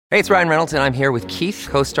Hey, it's Ryan Reynolds, and I'm here with Keith,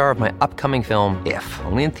 co-star of my upcoming film, If,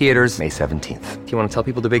 only in theaters May 17th. Do you want to tell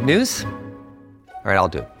people the big news? All right, I'll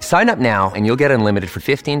do it. Sign up now and you'll get unlimited for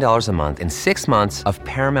 $15 a month and 6 months of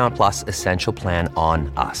Paramount Plus Essential Plan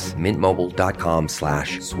on us.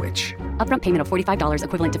 MintMobile.com/switch. Upfront payment of $45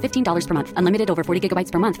 equivalent to $15 per month. Unlimited over 40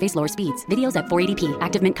 gigabytes per month. Face lower speeds. Videos at 480p.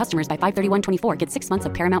 Active Mint customers by 531.24 get 6 months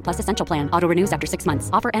of Paramount Plus Essential Plan. Auto renews after 6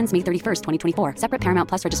 months. Offer ends May 31st, 2024. Separate Paramount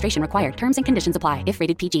Plus registration required. Terms and conditions apply if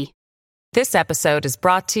rated PG. This episode is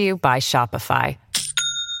brought to you by Shopify.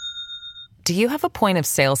 Do you have a point of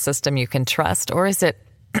sale system you can trust, or is it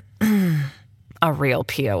a real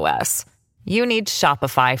POS? You need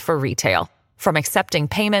Shopify for retail. From accepting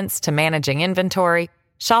payments to managing inventory,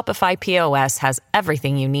 Shopify POS has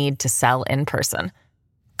everything you need to sell in person.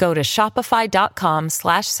 Go to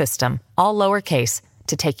shopify.com/system, all lowercase,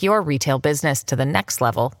 to take your retail business to the next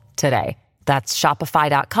level today. That's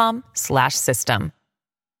shopify.com/system.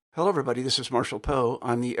 Hello, everybody. This is Marshall Poe.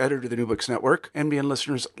 I'm the editor of the New Books Network. NBN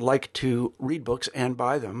listeners like to read books and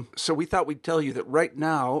buy them. So we thought we'd tell you that right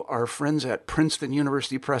now, our friends at Princeton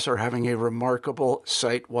University Press are having a remarkable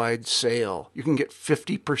site-wide sale. You can get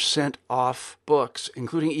 50% off books,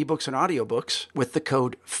 including ebooks and audiobooks, with the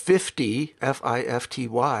code 50,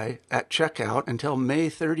 F-I-F-T-Y, at checkout until May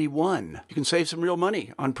 31. You can save some real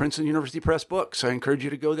money on Princeton University Press books. I encourage you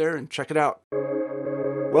to go there and check it out.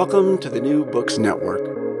 Welcome to the New Books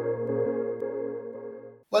Network.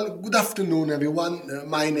 Well, good afternoon, everyone.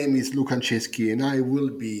 My name is Luca Anceschi, and I will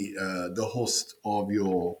be the host of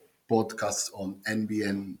your podcast on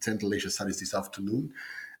NBN Central Asia Studies this afternoon.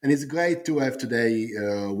 And it's great to have today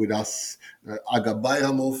with us Aga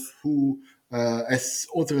Bayramov, who has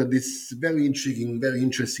authored this very intriguing, very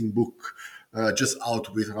interesting book just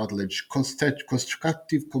out with Routledge,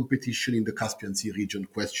 Constructive Competition in the Caspian Sea Region, ?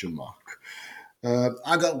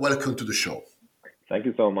 Aga, welcome to the show. Thank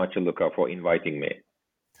you so much, Luca, for inviting me.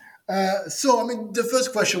 The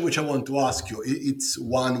first question which I want to ask you, it's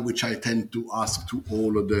one which I tend to ask to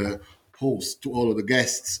all of the hosts, to all of the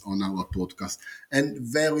guests on our podcast, and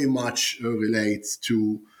very much relates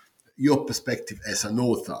to your perspective as an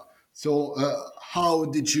author. So how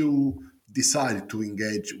did you decide to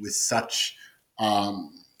engage with such a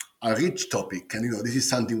rich topic? And, this is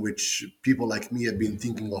something which people like me have been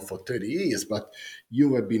thinking of for 30 years, but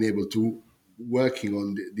you have been able to working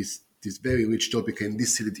on this very rich topic and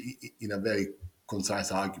distill it in a very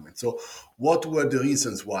concise argument. So what were the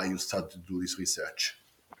reasons why you started to do this research?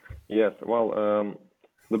 Yes, well,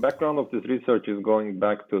 the background of this research is going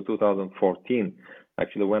back to 2014,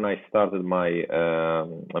 actually, when I started my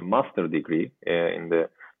master degree in the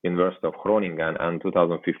University of Groningen, and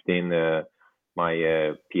 2015, my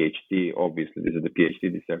PhD, obviously, this is the PhD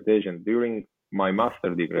dissertation. During my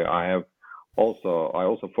master degree, I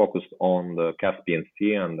also focused on the Caspian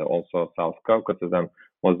Sea and also South Caucasus, and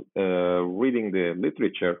was reading the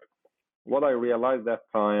literature. What I realized that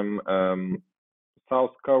time,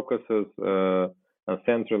 South Caucasus and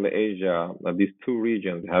Central Asia, these two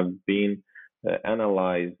regions have been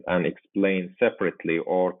analyzed and explained separately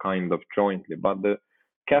or kind of jointly, but the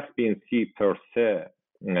Caspian Sea per se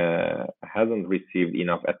hasn't received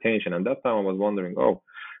enough attention. And that time I was wondering,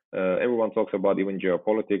 everyone talks about even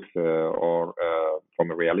geopolitics or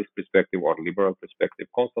from a realist perspective or liberal perspective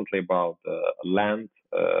constantly about land,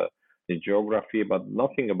 the geography, but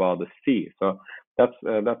nothing about the sea. So that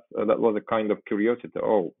was a kind of curiosity.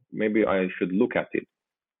 Maybe I should look at it.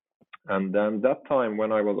 And then that time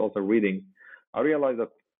when I was also reading, I realized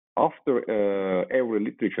that after every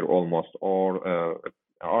literature almost or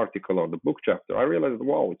article or the book chapter, I realized,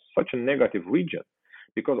 wow, it's such a negative region.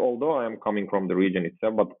 Because although I am coming from the region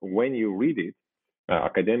itself, but when you read it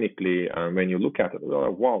academically and when you look at it,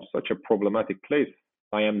 wow, such a problematic place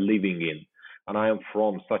I am living in. And I am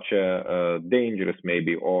from such a dangerous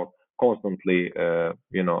maybe or constantly,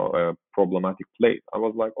 problematic place. I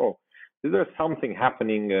was like, is there something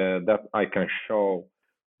happening that I can show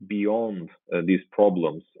beyond these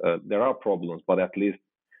problems? There are problems, but at least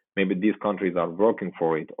maybe these countries are working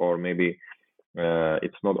for it, or maybe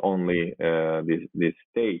it's not only these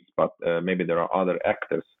states, but maybe there are other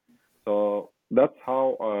actors. So that's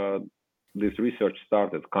how this research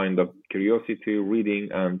started, kind of curiosity, reading,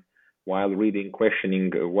 and while reading,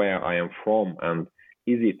 questioning where I am from, and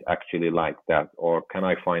is it actually like that, or can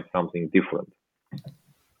I find something different?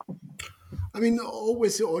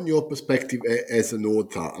 Always on your perspective as an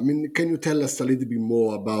author, can you tell us a little bit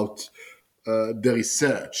more about the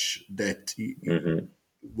research that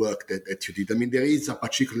work that you did? There is a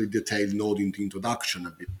particularly detailed note in the introduction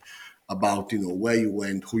a bit about, where you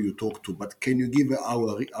went, who you talked to, but can you give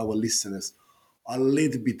our listeners a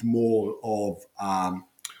little bit more of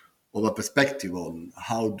of a perspective on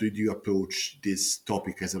how did you approach this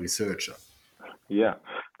topic as a researcher? Yeah,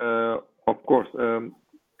 of course.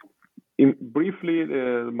 Briefly,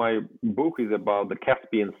 my book is about the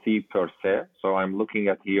Caspian Sea per se. So I'm looking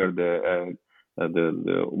at here the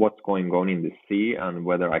what's going on in the sea and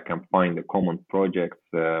whether I can find the common projects,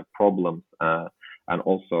 problems, and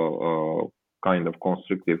also kind of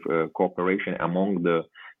constructive cooperation among the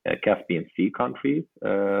Caspian Sea countries.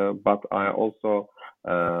 But I also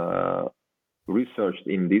researched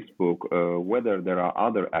in this book whether there are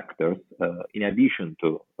other actors in addition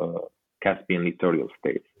to Caspian littoral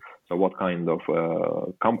states. So what kind of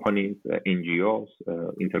companies, NGOs,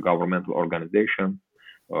 intergovernmental organizations,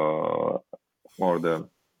 or the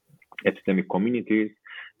epistemic communities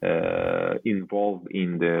involved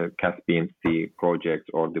in the Caspian Sea projects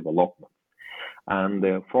or development.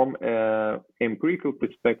 And from empirical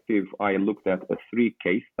perspective, I looked at 3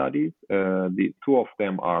 case studies. The 2 of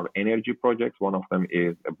them are energy projects. One of them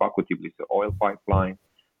is a Baku-Tbilisi oil pipeline.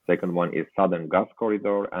 Second one is Southern Gas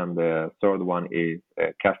Corridor, and the third one is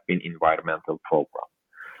Caspian Environmental Program.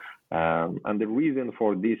 And the reason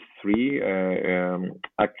for these 3,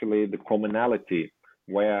 actually the commonality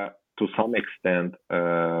where to some extent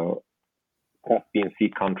Caspian Sea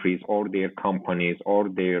countries or their companies or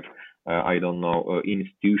their,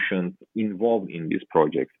 institutions involved in this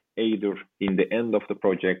project, either in the end of the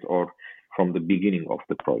project or from the beginning of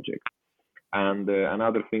the project. And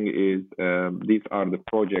another thing is these are the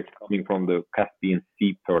projects coming from the Caspian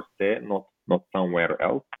Sea per se, not somewhere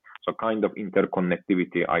else. So kind of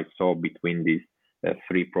interconnectivity I saw between these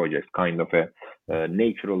 3 projects, kind of a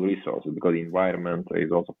natural resources, because the environment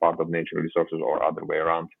is also part of natural resources, or other way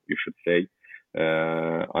around, you should say.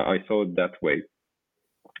 I saw it that way.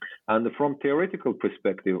 And from theoretical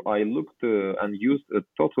perspective, I looked and used a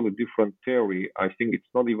totally different theory. I think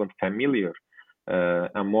it's not even familiar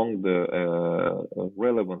among the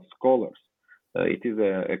relevant scholars. It is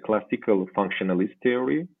a classical functionalist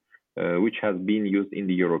theory, which has been used in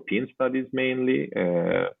the European studies mainly,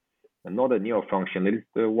 not a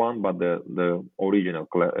neo-functionalist one, but the original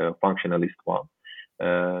functionalist one,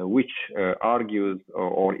 which argues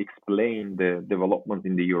or explains the development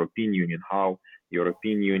in the European Union, how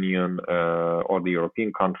European Union or the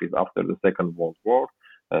European countries after the Second World War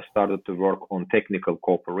started to work on technical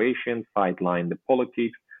cooperation, sideline the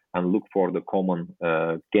politics, and look for the common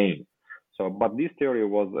gain. So, but this theory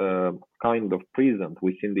was kind of present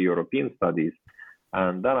within the European studies,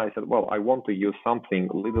 and then I said, well, I want to use something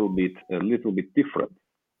a little bit different,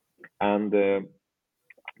 and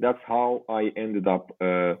that's how I ended up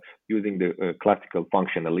using the classical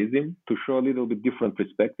functionalism to show a little bit different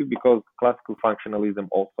perspective, because classical functionalism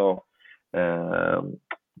also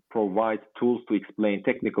provides tools to explain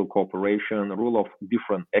technical cooperation, role of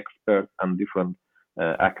different experts and different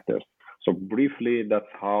actors. So briefly, that's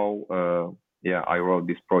how I wrote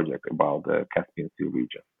this project about the Caspian Sea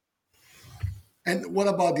region. And what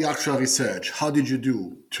about the actual research? What did you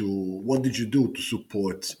do to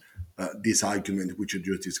support this argument which you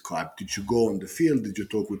just described? Did you go on the field? Did you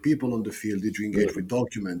talk with people on the field? Did you engage with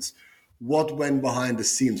documents? What went behind the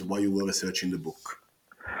scenes while you were researching the book?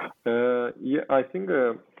 I think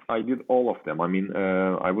I did all of them. I mean,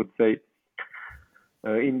 I would say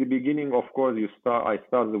in the beginning, of course, I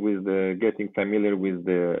started with getting familiar with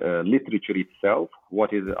the literature itself,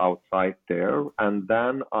 what is outside there, and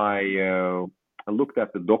then I looked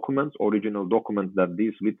at the documents, original documents that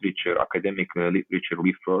this literature, academic literature,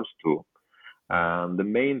 refers to. The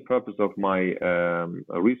main purpose of my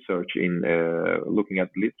research in looking at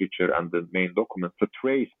literature and the main documents to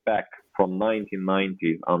trace back from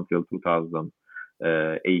 1990s until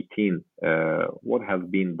 2018 what has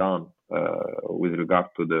been done with regard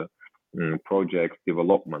to the project's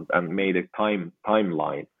development, and made a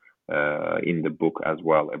timeline in the book as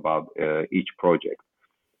well about each project.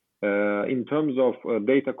 In terms of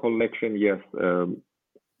data collection, yes,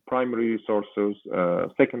 primary resources,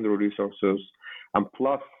 secondary resources, and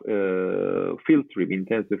plus field trip,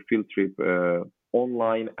 intensive field trip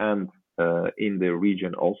online and in the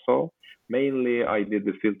region also. Mainly, I did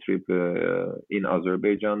the field trip in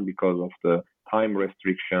Azerbaijan because of the time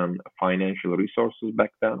restriction, financial resources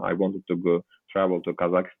back then. I wanted to travel to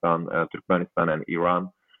Kazakhstan, Turkmenistan, and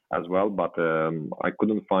Iran as well, but I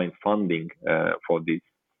couldn't find funding for this.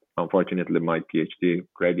 Unfortunately, my PhD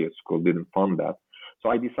graduate school didn't fund that. So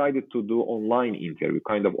I decided to do online interview,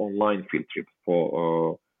 kind of online field trip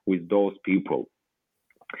with those people.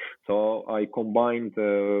 So I combined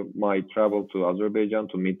my travel to Azerbaijan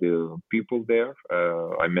to meet the people there.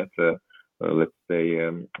 I met, let's say,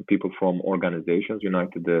 people from organizations,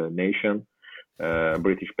 United Nations,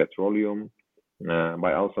 British Petroleum, but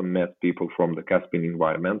I also met people from the Caspian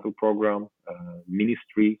Environmental Program,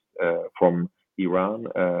 ministries from Iran,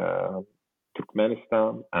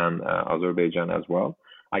 Turkmenistan, and Azerbaijan as well.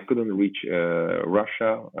 I couldn't reach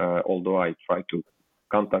Russia, although I tried to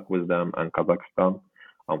contact with them, and Kazakhstan.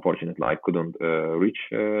 Unfortunately, I couldn't reach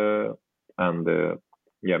and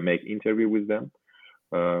make interview with them.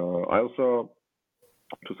 I also,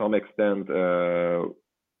 to some extent,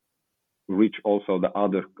 reach also the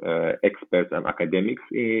other experts and academics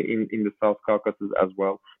in the South Caucasus as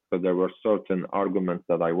well, because there were certain arguments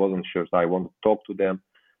that I wasn't sure, so I wanted to talk to them.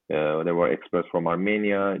 There were experts from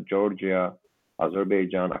Armenia, Georgia,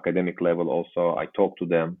 Azerbaijan, academic level also. I talked to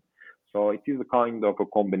them. So it is a kind of a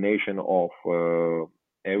combination of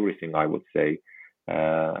everything, I would say.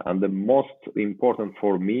 And the most important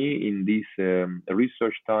for me in this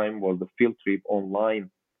research time was the field trip online,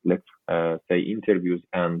 let's say, interviews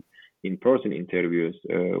and in-person interviews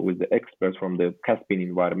with the experts from the Caspian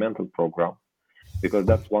Environmental Program, because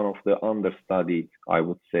that's one of the understudied, I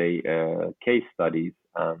would say, case studies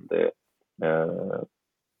and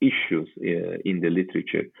issues in the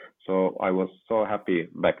literature. So I was so happy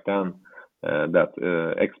back then that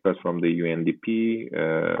experts from the UNDP,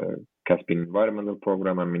 Caspian Environmental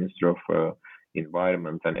Program, and Ministry of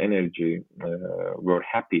Environment and Energy were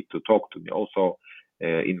happy to talk to me. Also,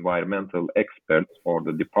 environmental experts or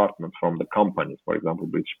the departments from the companies, for example,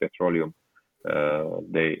 British Petroleum,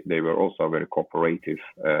 they were also very cooperative,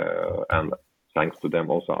 and thanks to them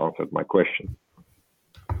also answered my question.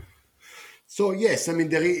 So yes, I mean,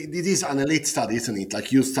 it is an elite study, isn't it?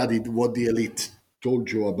 Like, you studied what the elite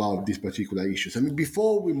told you about these particular issues. I mean,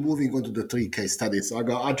 before we're moving on to the 3 case studies,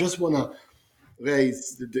 I just want to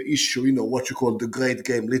raise the issue, what you call the great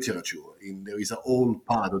game literature. There is a whole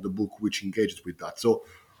part of the book which engages with that. So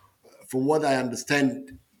from what I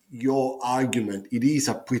understand, your argument, it is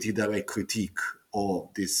a pretty direct critique of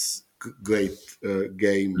this great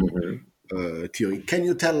game theory. Can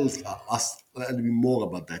you tell us a little bit more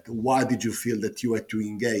about that? Why did you feel that you had to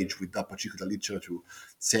engage with that particular literature,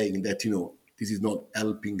 saying that, this is not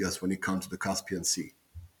helping us when it comes to the Caspian Sea?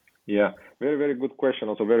 Yeah, very, very good question.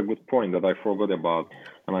 Also, very good point that I forgot about,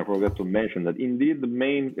 and I forgot to mention that indeed the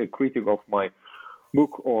main critic of my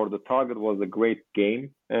book, or the target, was the great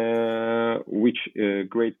game, which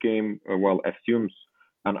great game assumes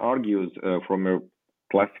and argues from a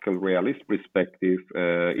classical realist perspective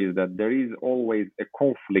is that there is always a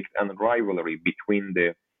conflict and rivalry between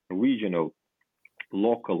the regional,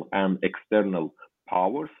 local, and external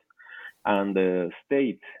powers. And the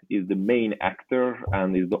state is the main actor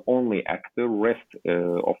and is the only actor. Rest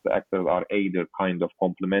of the actors are either kind of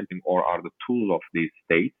complementing or are the tools of the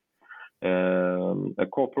state. A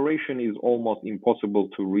cooperation is almost impossible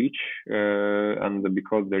to reach, and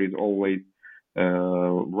because there is always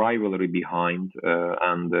rivalry behind,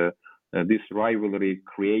 and this rivalry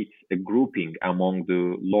creates a grouping among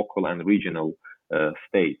the local and regional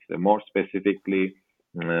states. More specifically,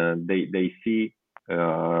 they see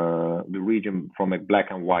the region from a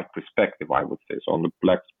black and white perspective, I would say. So on the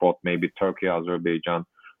black spot, maybe Turkey, Azerbaijan,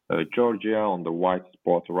 Georgia. On the white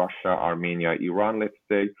spot, Russia, Armenia, Iran, let's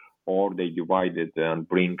say. Or they divide it and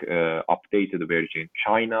bring updated version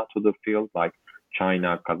China to the field, like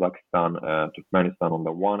China, Kazakhstan, Turkmenistan on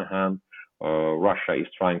the one hand. Russia is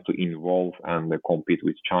trying to involve and compete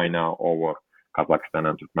with China over Kazakhstan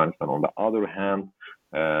and Turkmenistan on the other hand.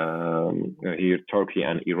 Here, Turkey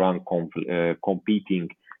and Iran competing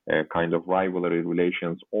kind of rivalry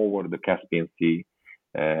relations over the Caspian Sea.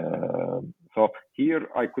 So here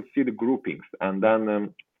I could see the groupings, and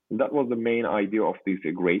then that was the main idea of this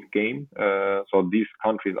great game. So these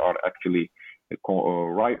countries are actually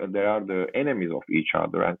they are the enemies of each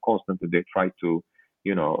other, and constantly they try to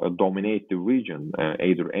dominate the region,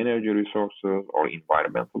 either energy resources or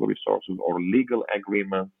environmental resources or legal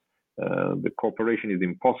agreements. The cooperation is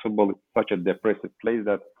impossible. It's such a depressive place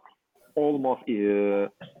that almost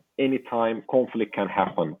any time conflict can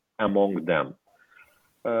happen among them.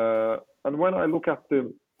 And when I look at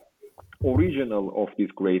the original of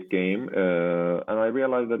this great game, and I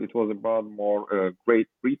realized that it was about more Great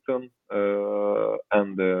Britain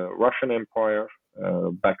and the Russian Empire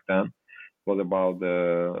back then. It was about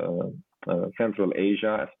Central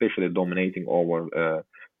Asia, especially dominating over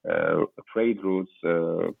trade routes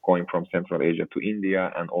going from Central Asia to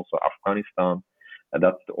India and also Afghanistan.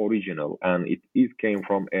 That's the original, and it came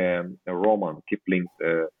from a Roman, Kipling's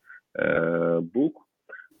book.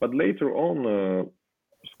 But later on,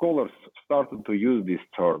 scholars started to use this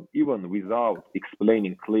term even without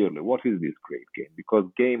explaining clearly what is this great game, because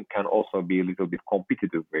game can also be a little bit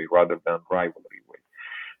competitive way rather than rivalry way.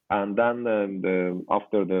 And then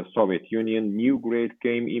after the Soviet Union, new great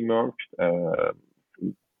game emerged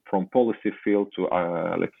from policy field to,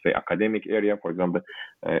 let's say, academic area. For example,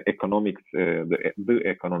 economics, the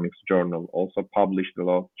Economics Journal also published a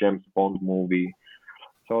lot, James Bond movie.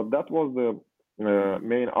 So that was the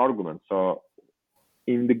main argument. So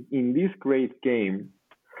in this great game,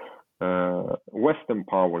 Western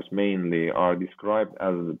powers mainly are described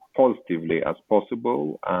as positively as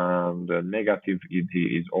possible, and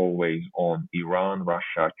negativity is always on Iran,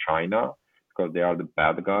 Russia, China, because they are the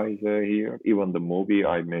bad guys here. Even the movie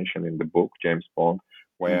I mentioned in the book, James Bond,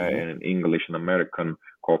 where an English and American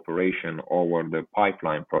cooperation over the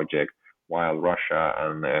pipeline project, while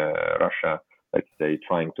Russia, let's say,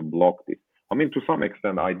 trying to block this. I mean, to some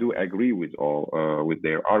extent, I do agree with with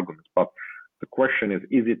their arguments, but the question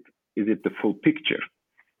is it the full picture?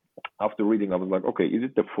 After reading, I was like, okay, is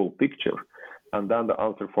it the full picture? And then the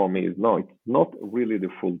answer for me is no, it's not really the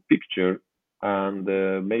full picture. And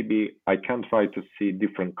maybe I can try to see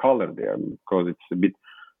different color there, because it's a bit.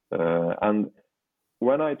 And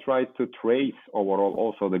when I try to trace overall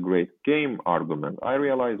also the great game argument, I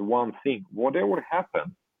realized one thing: whatever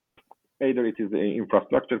happens, either it is an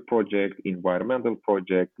infrastructure project, environmental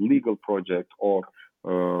project, legal project, or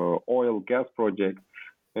oil gas project,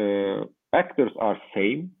 actors are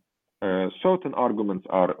same. Certain arguments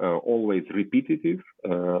are always repetitive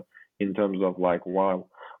in terms of, like, while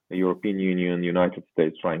the European Union, United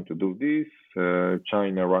States trying to do this,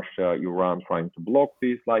 China, Russia, Iran trying to block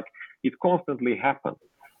this, like it constantly happens.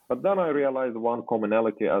 But then I realized one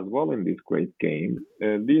commonality as well in this great game.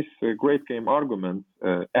 This great game argument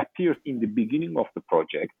appears in the beginning of the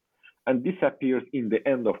project and disappears in the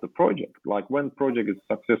end of the project. Like when project is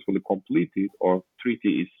successfully completed or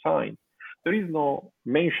treaty is signed, there is no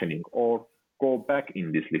mentioning or go back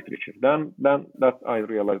in this literature. Then that I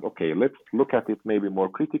realized, okay, let's look at it maybe more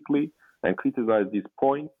critically and criticize these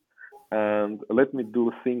points, and let me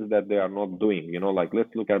do things that they are not doing. You know, like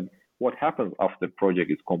let's look at what happens after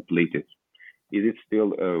project is completed. Is it still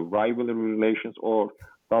rivalry relations, or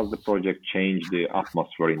does the project change the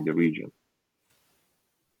atmosphere in the region?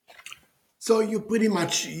 So you pretty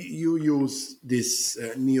much you use this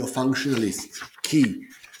neo-functionalist key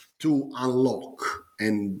to unlock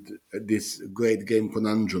and this great game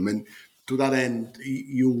conundrum, and to that end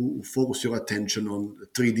you focus your attention on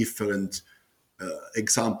three different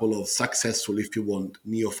example of successful, if you want,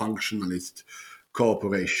 neo-functionalist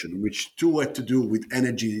cooperation, which two had to do with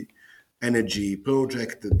energy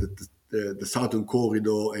project, the Southern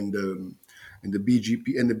Corridor, and the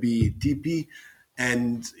BGP and the BTP,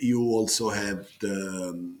 and you also have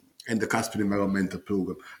the Caspian Environmental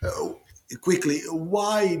Program. Quickly,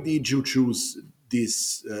 why did you choose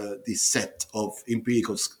this set of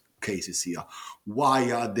empirical cases here?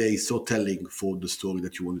 Why are they so telling for the story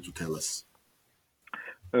that you wanted to tell us?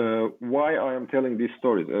 Why I am telling these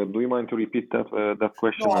stories? Do you mind to repeat that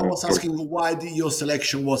question? No, I was asking why your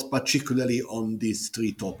selection was particularly on these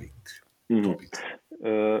three topics.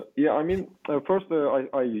 Yeah, I mean, first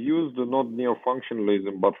I used not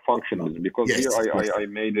neo-functionalism but functionalism, because I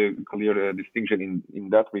made a clear distinction in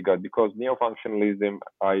that regard, because neo-functionalism,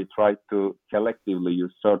 I tried to selectively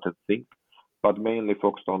use certain things, but mainly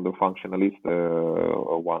focused on the functionalist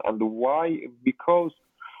one. And why? Because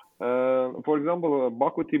for example,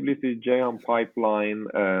 Baku-Tbilisi-Ceyhan pipeline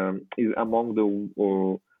is among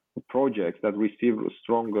the projects that receive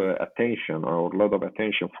strong attention, or a lot of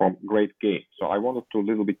attention from Great Game. So I wanted to a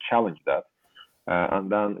little bit challenge that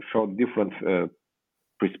and then show different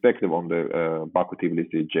perspective on the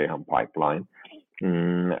Baku-Tbilisi-Ceyhan pipeline.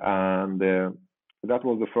 And that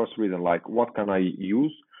was the first reason, like what can I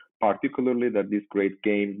use, particularly that this Great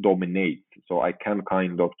Game dominates, so I can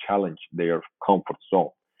kind of challenge their comfort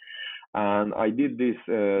zone. And I did this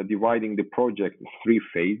dividing the project in three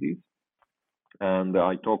phases. And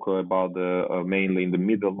I talk about mainly in the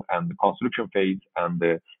middle and the construction phase and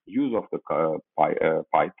the use of the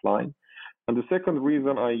pipeline. And the second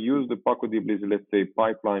reason I use the Baku-Tbilisi, let's say,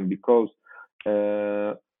 pipeline, because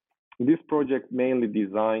this project mainly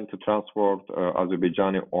designed to transport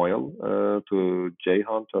Azerbaijani oil to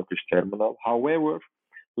Ceyhan Turkish terminal. However,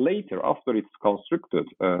 later, after it's constructed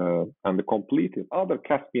and completed, other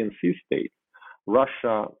Caspian Sea states,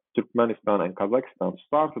 Russia, Turkmenistan, and Kazakhstan,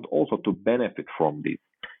 started also to benefit from this.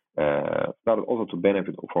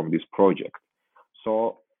 Project.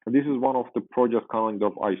 So this is one of the projects kind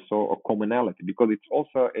of I saw a commonality, because it's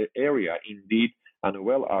also an area indeed, and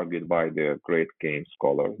well argued by the Great Game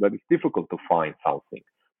scholars, that it's difficult to find something,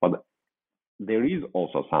 but there is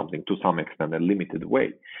also something to some extent, a limited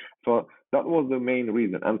way. So that was the main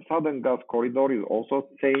reason. And Southern Gas Corridor is also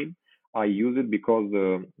same. I use it because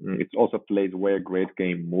it's also a place where Great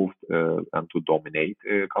Game moved and to dominate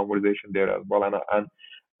conversation there as well. And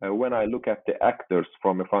when I look at the actors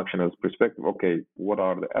from a functional perspective, okay, what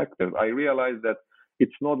are the actors? I realize that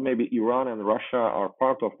it's not maybe Iran and Russia are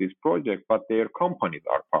part of this project, but their companies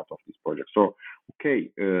are part of this project. So, okay,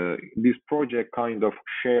 this project kind of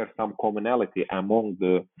shares some commonality among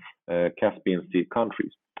the Caspian Sea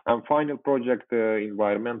countries. And final project,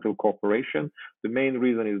 environmental cooperation. The main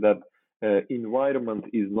reason is that environment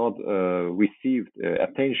is not received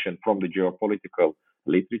attention from the geopolitical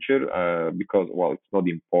literature because, well, it's not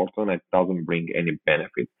important. It doesn't bring any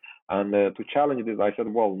benefit. And to challenge this, I said,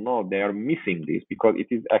 well, no, they are missing this because it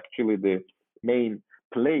is actually the main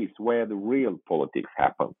place where the real politics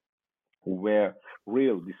happen, where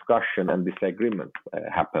real discussion and disagreements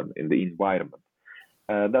happen in the environment.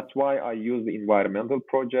 That's why I use the environmental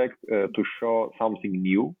project to show something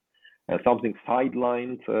new, something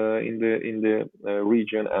sidelined in the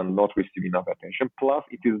region and not receive enough attention. Plus,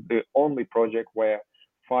 it is the only project where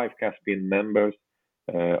 5 Caspian members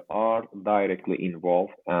are directly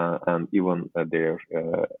involved, and even their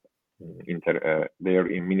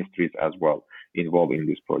ministries as well involved in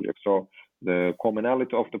this project. So the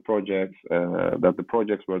commonality of the projects, that the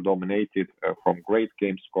projects were dominated from great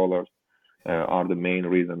game scholars, are the main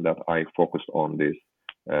reason that I focused on these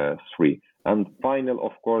 3. And final,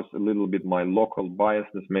 of course, a little bit my local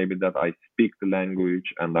biasness, maybe that I speak the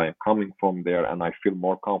language and I am coming from there and I feel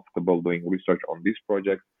more comfortable doing research on this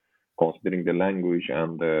project, considering the language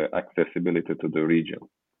and the accessibility to the region.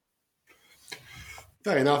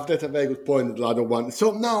 Fair enough. That's a very good point, the other one.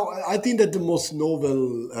 So now I think that the most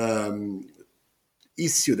novel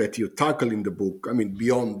issue that you tackle in the book, I mean,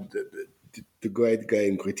 beyond the great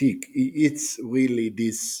game critique, it's really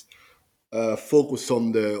this focus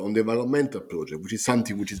on the environmental project, which is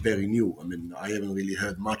something which is very new. I mean, I haven't really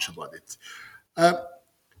heard much about it.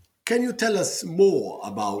 Can you tell us more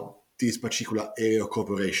about this particular area of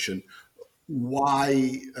cooperation?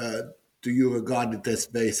 Why do you regard it as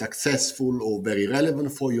very successful or very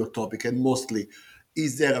relevant for your topic? And mostly,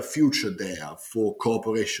 is there a future there for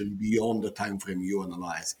cooperation beyond the time frame you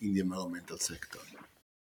analyze in the environmental sector?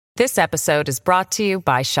 This episode is brought to you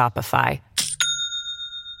by Shopify.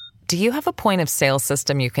 Do you have a point of sale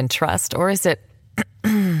system you can trust, or is it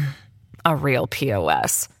a real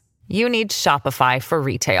POS? You need Shopify for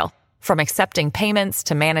retail. From accepting payments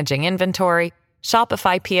to managing inventory,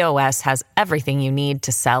 Shopify POS has everything you need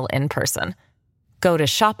to sell in person. Go to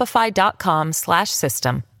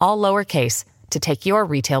shopify.com/system, all lowercase, to take your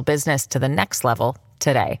retail business to the next level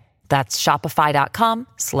today. That's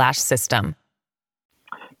shopify.com/system.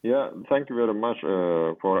 Yeah, thank you very much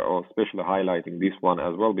for especially highlighting this one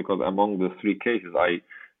as well, because among the 3 cases, I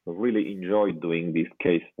really enjoyed doing this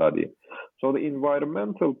case study. So the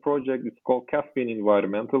environmental project is called Caspian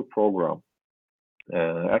Environmental Program.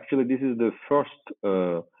 Actually, this is the first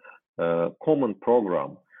common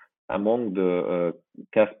program among the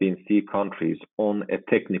Caspian Sea countries on a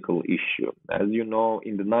technical issue. As you know,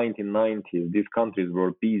 in the 1990s, these countries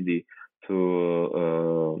were busy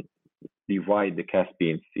to divide the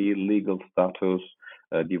Caspian Sea, legal status,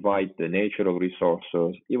 divide the natural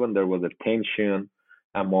resources. Even there was a tension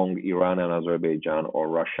among Iran and Azerbaijan, or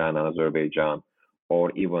Russia and Azerbaijan,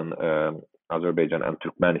 or even Azerbaijan and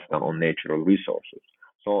Turkmenistan on natural resources.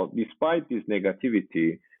 So despite this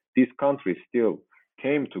negativity, these countries still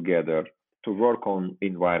came together to work on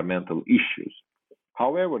environmental issues.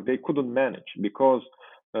 However, they couldn't manage because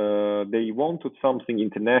they wanted something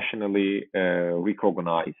internationally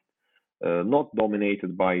recognized, not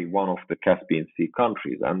dominated by one of the Caspian Sea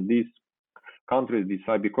countries. And these countries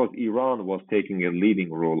decided, because Iran was taking a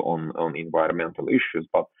leading role on environmental issues,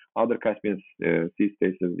 but other Caspian Sea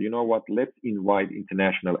states said, you know what, let's invite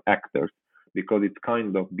international actors because it's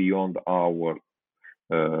kind of beyond our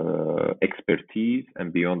expertise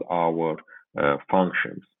and beyond our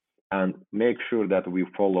functions, and make sure that we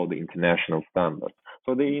follow the international standards.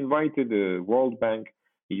 So they invited the World Bank,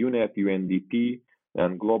 UNEP, UNDP,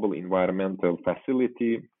 and Global Environmental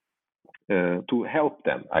Facility to help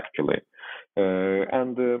them, actually.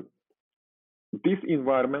 This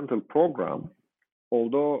environmental program,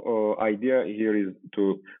 although idea here is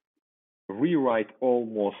to rewrite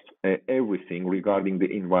almost everything regarding the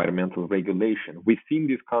environmental regulation within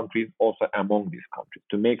these countries, also among these countries,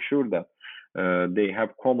 to make sure that they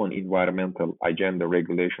have common environmental agenda,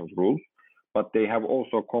 regulations, rules, but they have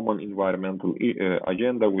also common environmental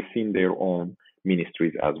agenda within their own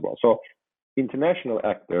ministries as well. So international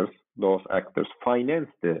actors, those actors finance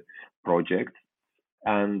the project,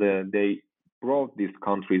 and they brought these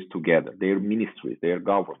countries together, their ministries, their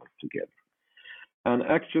governments together. And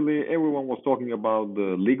actually, everyone was talking about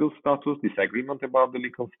the legal status, disagreement about the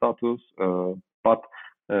legal status. But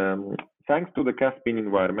thanks to the Caspian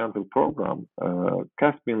Environmental Program,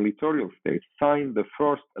 Caspian littoral states signed the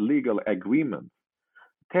first legal agreement,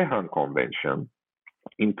 Tehran Convention,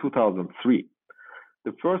 in 2003.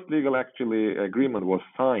 The first legal agreement was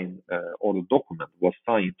signed, or the document was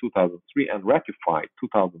signed in 2003 and ratified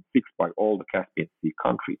 2006 by all the Caspian Sea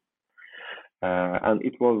countries. And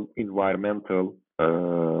it was environmental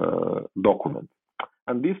document.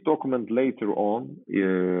 And this document later on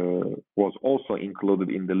was also included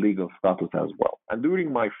in the legal status as well. And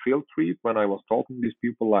during my field trip, when I was talking to these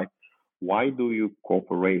people, like, why do you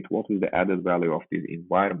cooperate? What is the added value of this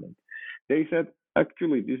environment? They said,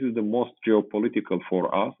 actually, this is the most geopolitical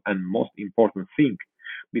for us and most important thing,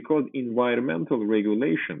 because environmental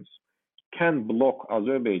regulations can block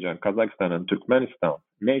Azerbaijan, Kazakhstan, and Turkmenistan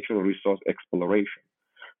natural resource exploration.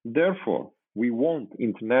 Therefore, we want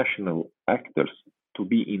international actors to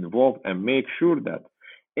be involved and make sure that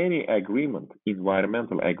any agreement,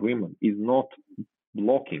 environmental agreement, is not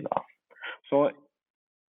blocking us. So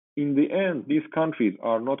in the end, these countries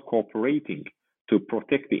are not cooperating to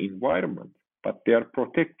protect the environment, but they are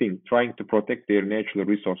trying to protect their natural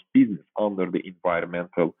resource business under the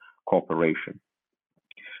environmental cooperation.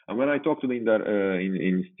 And when I talk to the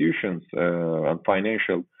institutions and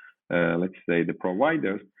financial, let's say, the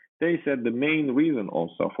providers, they said the main reason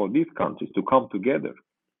also for these countries to come together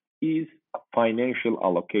is financial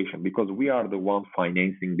allocation, because we are the one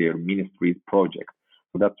financing their ministries' projects.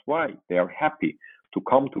 So that's why they are happy to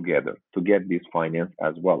come together to get this finance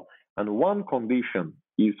as well. And one condition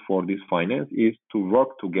is for this finance is to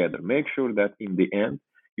work together. Make sure that in the end,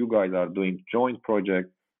 you guys are doing joint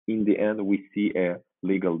projects. In the end, we see a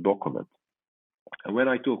legal document. And when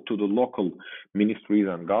I talked to the local ministries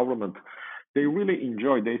and government, they really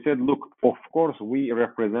enjoyed. They said, look, of course, we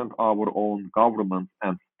represent our own governments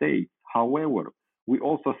and states. However, we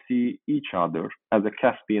also see each other as a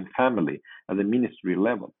Caspian family, at the ministry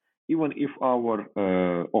level. Even if our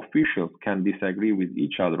officials can disagree with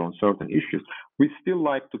each other on certain issues, we still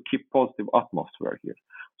like to keep positive atmosphere here.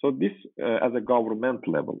 So this as a government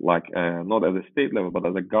level, like not as a state level, but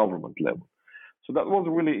as a government level. So that was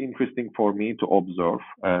really interesting for me to observe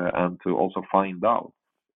and to also find out.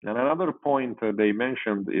 And another point they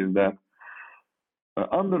mentioned is that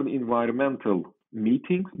under the environmental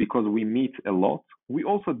meetings, because we meet a lot, we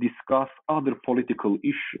also discuss other political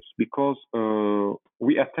issues, because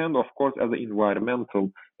we attend, of course, as an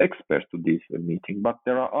environmental expert to this meeting, but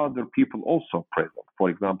there are other people also present. For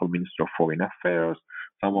example, Minister of Foreign Affairs,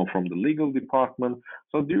 someone from the legal department.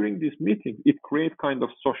 So during this meeting, it creates kind of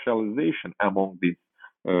socialization among these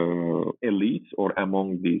elites or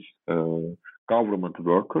among these government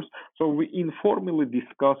workers. So we informally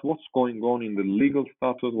discuss what's going on in the legal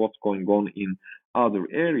status, what's going on in other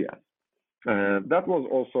areas. That was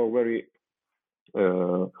also very,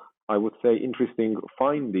 I would say, interesting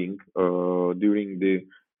finding during the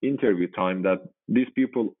interview time, that these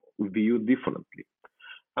people view differently.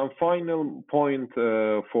 And final point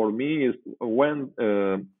for me is when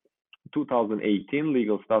 2018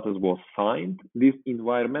 legal status was signed, these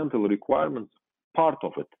environmental requirements, part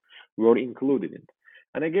of it, were included in it.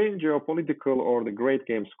 And again, geopolitical or the great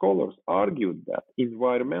game scholars argued that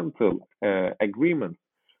environmental agreements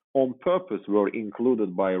on purpose were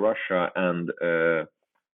included by Russia and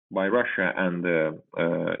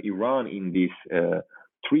Iran in this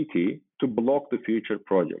treaty to block the future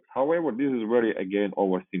projects. However, this is very, again,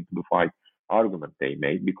 oversimplified argument they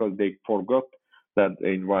made, because they forgot that the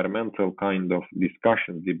environmental kind of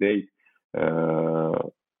discussion, debate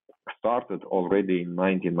started already in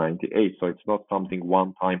 1998. So it's not something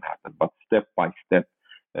one time happened, but step by step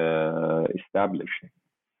established.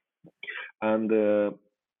 And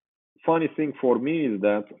funny thing for me is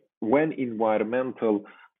that when environmental,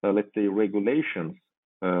 let's say, regulations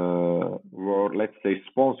were, let's say,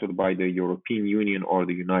 sponsored by the European Union or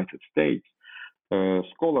the United States,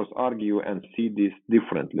 scholars argue and see this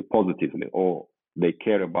differently, positively, or they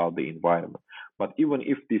care about the environment. But even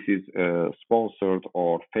if this is sponsored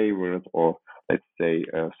or favored or, let's say,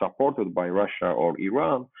 supported by Russia or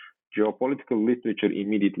Iran, geopolitical literature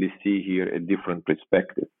immediately see here a different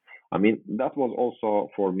perspective. I mean, that was also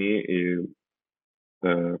for me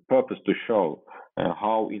a purpose to show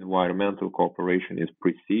how environmental cooperation is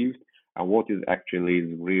perceived and what is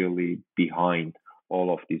actually really behind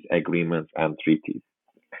all of these agreements and treaties.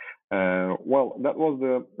 Well, that was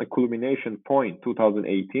the culmination point.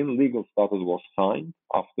 2018 legal status was signed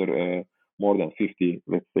after more than 50,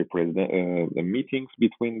 let's say, meetings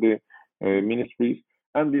between the ministries.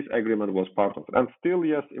 And this agreement was part of it. And still,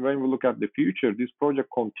 yes, when we look at the future, this project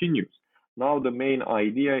continues. Now the main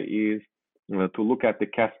idea is to look at the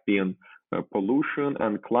Caspian pollution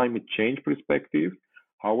and climate change perspective.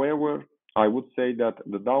 However, I would say that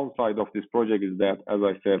the downside of this project is that, as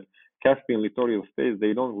I said, Caspian littoral states,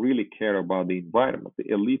 they don't really care about the environment. The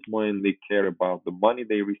elite mainly care about the money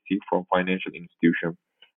they receive from financial institutions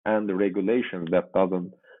and the regulations that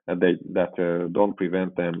don't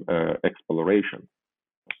prevent them exploration.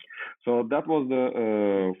 So that was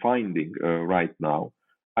the finding right now.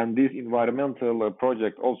 And this environmental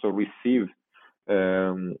project also received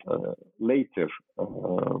later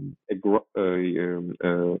a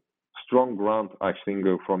strong grant, I think,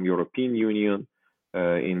 from European Union.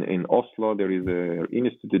 In Oslo, there is an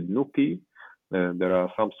institute, NUPI. There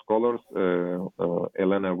are some scholars,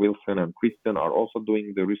 Elena Wilson and Kristen, are also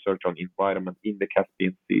doing the research on environment in the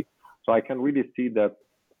Caspian Sea. So I can really see that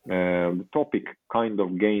the topic kind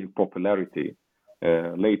of gained popularity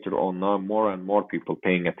later on. Now more and more people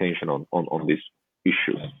paying attention on this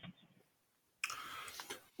issue.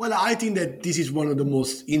 Well, I think that this is one of the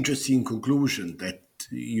most interesting conclusions that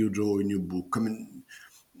you draw in your book. I mean,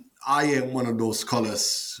 I am one of those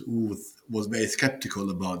scholars who was very skeptical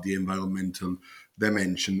about the environmental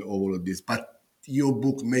dimension of all of this, but your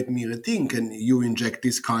book made me rethink, and you inject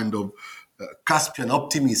this kind of Caspian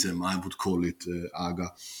optimism, I would call it, Aga.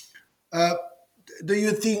 Do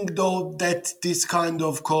you think, though, that this kind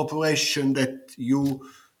of cooperation that you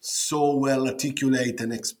so well articulate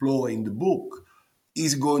and explore in the book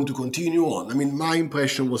is going to continue on? I mean, my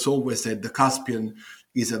impression was always that the Caspian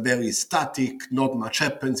is a very static, not much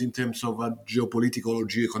happens in terms of a geopolitical or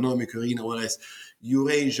geoeconomic arena, whereas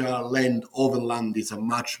Eurasia, overland is a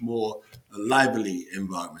much more lively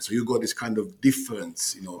environment. So you got this kind of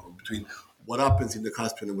difference, between what happens in the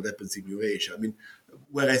Caspian and what happens in Eurasia. I mean,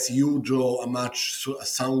 whereas you draw a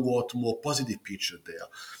somewhat more positive picture there.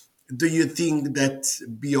 Do you think that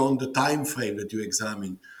beyond the time frame that you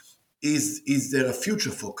examine, is there a future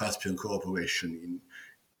for Caspian cooperation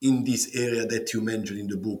in this area that you mentioned in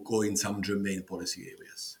the book, or in some germane policy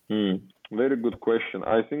areas? Very good question.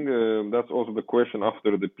 I think that's also the question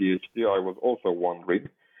after the PhD I was also wondering.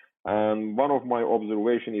 And one of my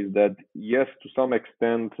observations is that, yes, to some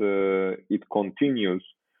extent, it continues.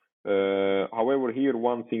 However, here,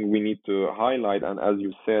 one thing we need to highlight, and as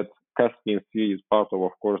you said, Caspian Sea is part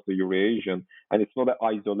of course, the Eurasian, and it's not an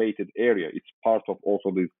isolated area. It's part of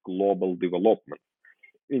also this global development.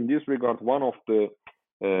 In this regard, one of the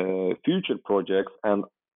future projects, and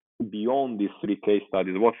beyond these 3 case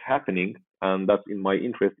studies, what's happening, and that's in my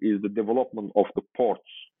interest, is the development of the ports.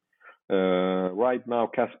 Right now,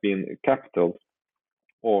 Caspian capitals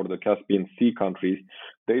or the Caspian Sea countries,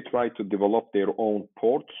 they try to develop their own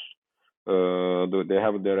ports.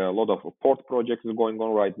 There are a lot of port projects going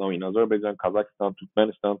on right now in Azerbaijan, Kazakhstan,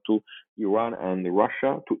 Turkmenistan, to Iran and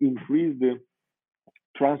Russia, to increase the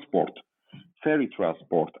transport, ferry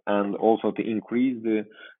transport, and also to increase the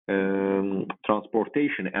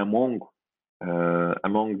transportation among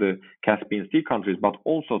the Caspian Sea countries, but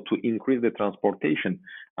also to increase the transportation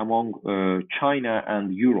among China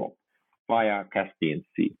and Europe via Caspian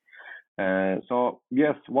Sea. So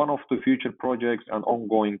yes, one of the future projects and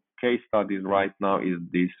ongoing case studies right now is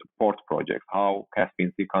this port project, how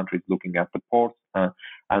Caspian Sea countries looking at the ports,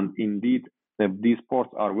 and indeed these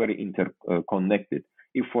ports are very interconnected.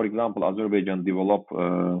 If, for example, Azerbaijan develops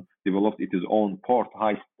its own port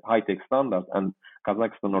high-tech standards, and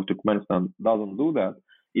Kazakhstan or Turkmenistan doesn't do that,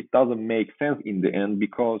 it doesn't make sense in the end,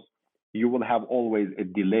 because you will have always a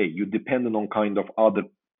delay. You depend on kind of other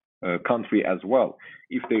country as well.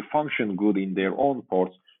 If they function good in their own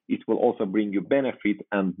ports, it will also bring you benefit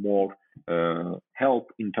and more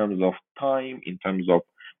help in terms of time, in terms of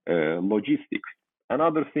logistics.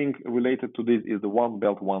 Another thing related to this is the One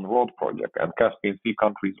Belt, One Road project, and Caspian Sea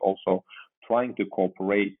countries also trying to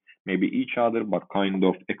cooperate, maybe each other, but kind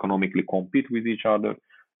of economically compete with each other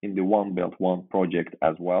in the One Belt, One project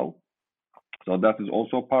as well. So that is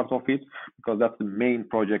also part of it, because that's the main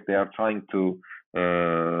project they are trying to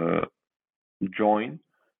join,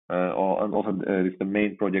 and also it's the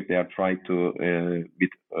main project they are trying to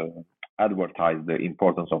advertise the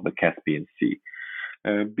importance of the Caspian Sea.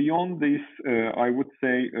 Beyond this, I would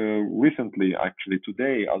say recently, actually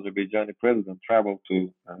today, Azerbaijani president traveled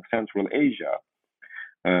to Central Asia,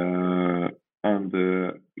 and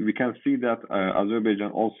we can see that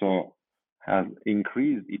Azerbaijan also has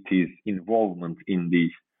increased its involvement in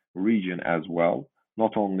this region as well.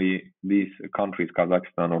 Not only these countries,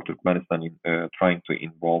 Kazakhstan or Turkmenistan, trying to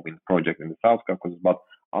involve in projects in the South Caucasus, but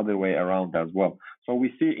other way around as well. So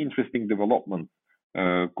we see interesting developments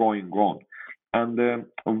going on. And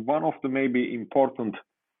one of the maybe important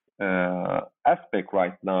aspect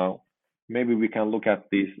right now, maybe we can look at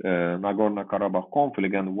this Nagorno-Karabakh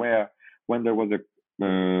conflict, and when there was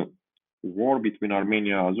a war between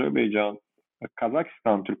Armenia and Azerbaijan,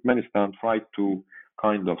 Kazakhstan, Turkmenistan tried to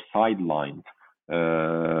kind of sideline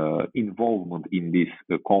involvement in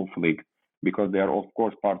this conflict, because they are of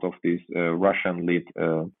course part of this Russian-led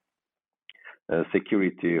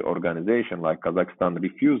security organization. Like Kazakhstan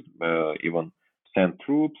refused even send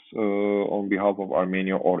troops on behalf of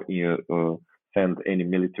Armenia or send any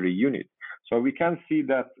military unit. So we can see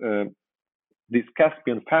that this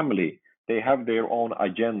Caspian family, they have their own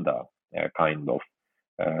agenda, kind of.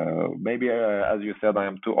 Maybe, as you said, I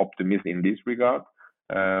am too optimistic in this regard,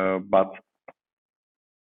 but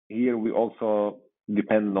here we also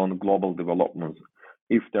depend on global developments.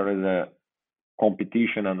 If there is a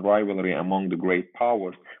competition and rivalry among the great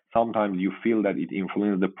powers, sometimes you feel that it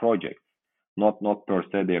influences the projects, not per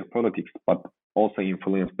se their politics, but also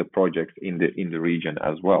influence the projects in the region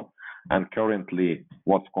as well. And currently,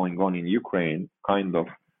 what's going on in Ukraine kind of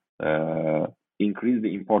increase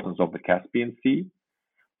the importance of the Caspian Sea,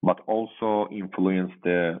 but also influence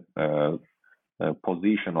the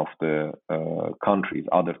position of the countries,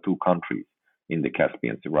 other two countries in the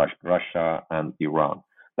Caspian Sea, Russia and Iran.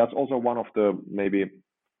 That's also one of the maybe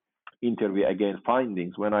interview again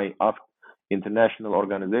findings. When I asked international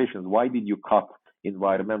organizations, why did you cut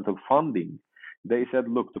environmental funding? They said,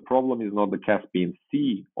 look, the problem is not the Caspian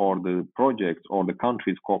Sea or the projects or the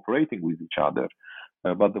countries cooperating with each other,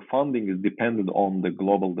 but the funding is dependent on the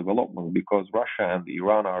global development, because Russia and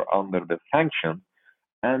Iran are under the sanctions,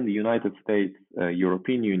 and the United States,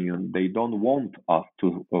 European Union, they don't want us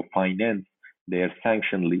to finance their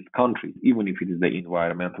sanction list countries, even if it is the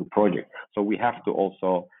environmental project. So we have to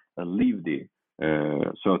also leave the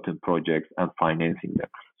certain projects and financing them.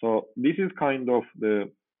 So this is kind of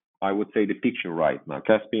I would say, the picture right now.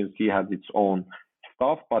 Caspian Sea has its own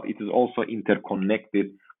stuff, but it is also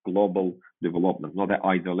interconnected global development, not an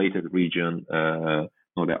isolated region,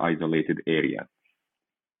 not an isolated area.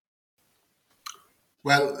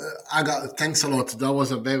 Well, Aga, thanks a lot. That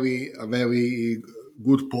was a very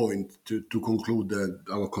good point to conclude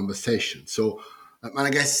our conversation. So, and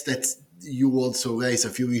I guess that you also raise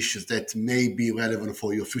a few issues that may be relevant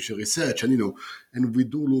for your future research, and we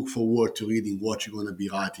do look forward to reading what you're going to be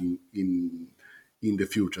writing in the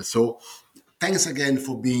future. So, thanks again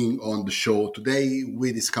for being on the show. Today,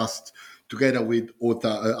 we discussed together with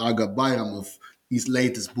author Aga Bayramov his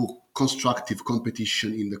latest book, Constructive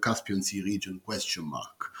Competition in the Caspian Sea Region, ?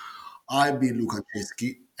 I'll be Luca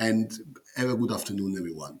Chesky, and have a good afternoon,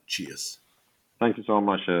 everyone. Cheers. Thank you so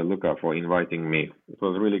much, Luca, for inviting me. It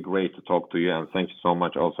was really great to talk to you, and thank you so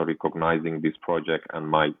much also recognizing this project and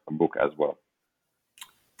my book as well.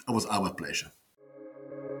 It was our pleasure.